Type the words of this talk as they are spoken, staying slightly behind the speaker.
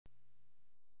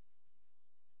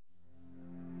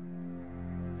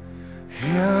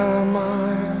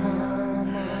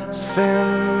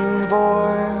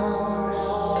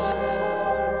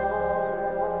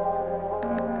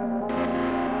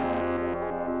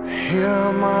Hear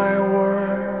my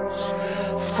words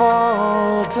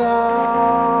fall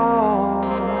down.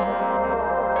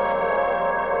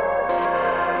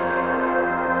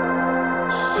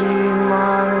 See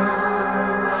my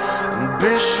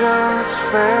ambitions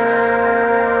fade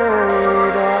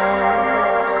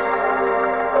out.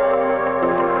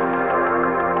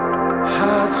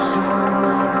 Had so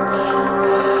much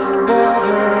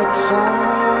better times.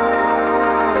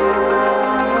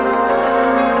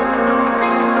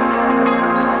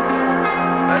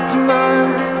 At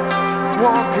night,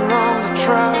 walking on the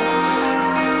tracks,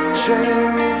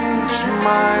 changed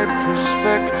my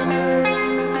perspective.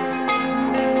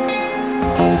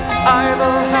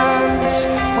 Idle hands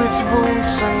with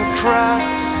wounds and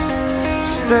cracks,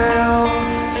 still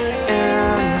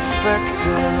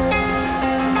ineffective.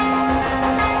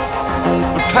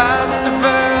 The past the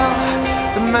veil,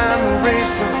 the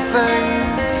memories of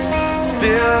things,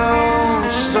 still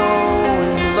so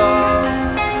in love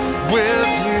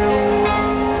with you.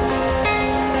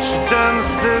 She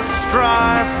dance this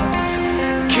strife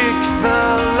and kick the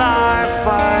life.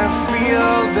 I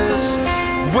feel this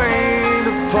weight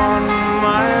upon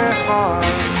my heart.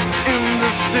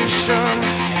 Indecision,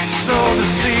 sow the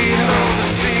seed.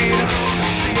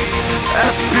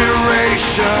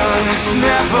 Aspiration is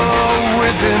never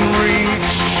within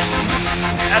reach.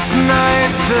 At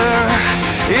night there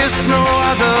is no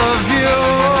other view.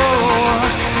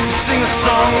 Sing a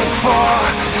song for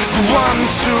the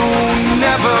ones who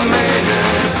never made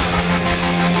it.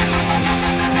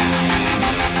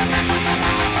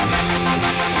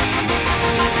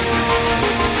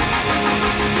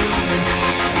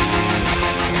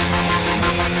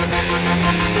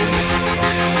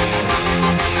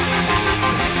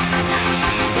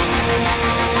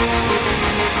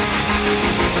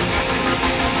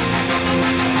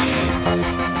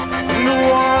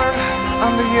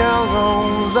 On the yellow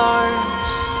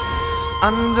lights,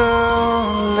 under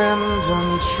linden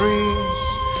trees,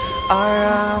 I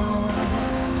am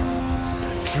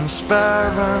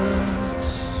transparent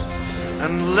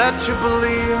and let you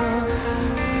believe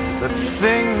that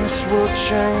things will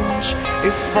change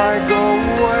if I go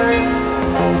away.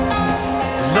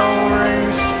 Lowering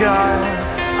sky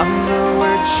under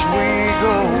which we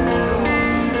go.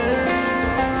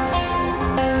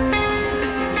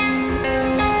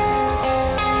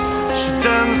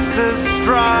 Dance this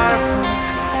strife,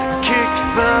 kick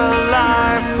the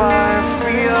life. I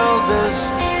feel this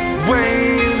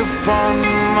weight upon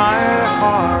my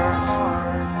heart.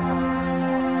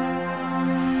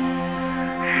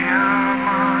 Hear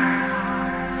my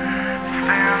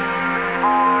thin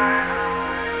voice.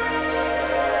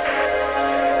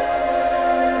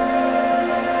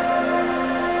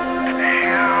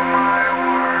 Hear my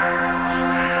words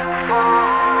fall.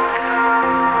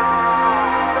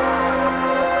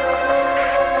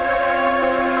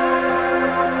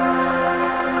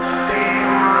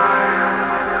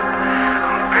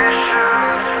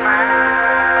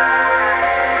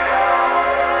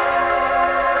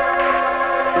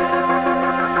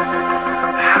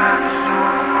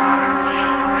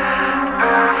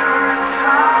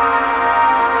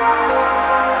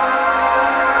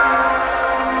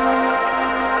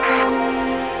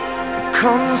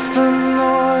 Constant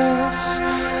noise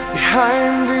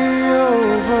behind the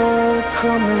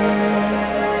overcoming.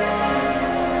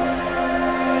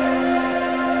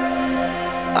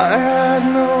 I had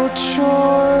no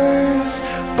choice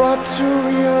but to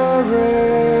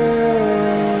rearrange.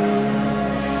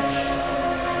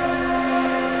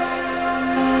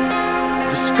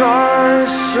 The scar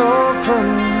is open,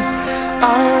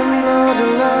 I am not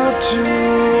allowed to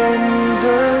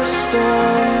understand.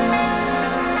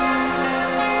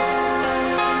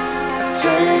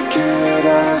 Take it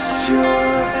as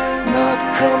you're not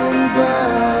coming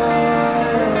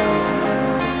back.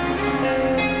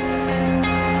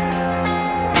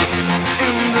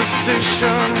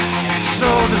 Indecision,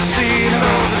 sow the seed.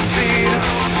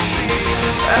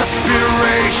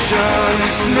 Aspiration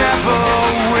is never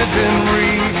within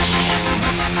reach.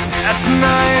 At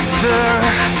night there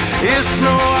is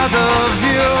no other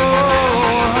view.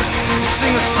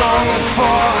 Sing a song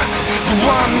for the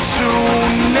ones who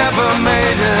never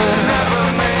made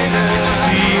it.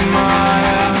 See my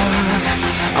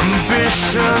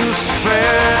ambitions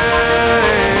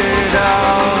fade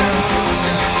out.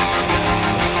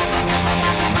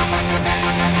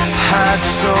 Had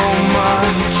so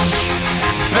much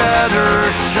better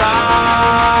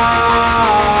time.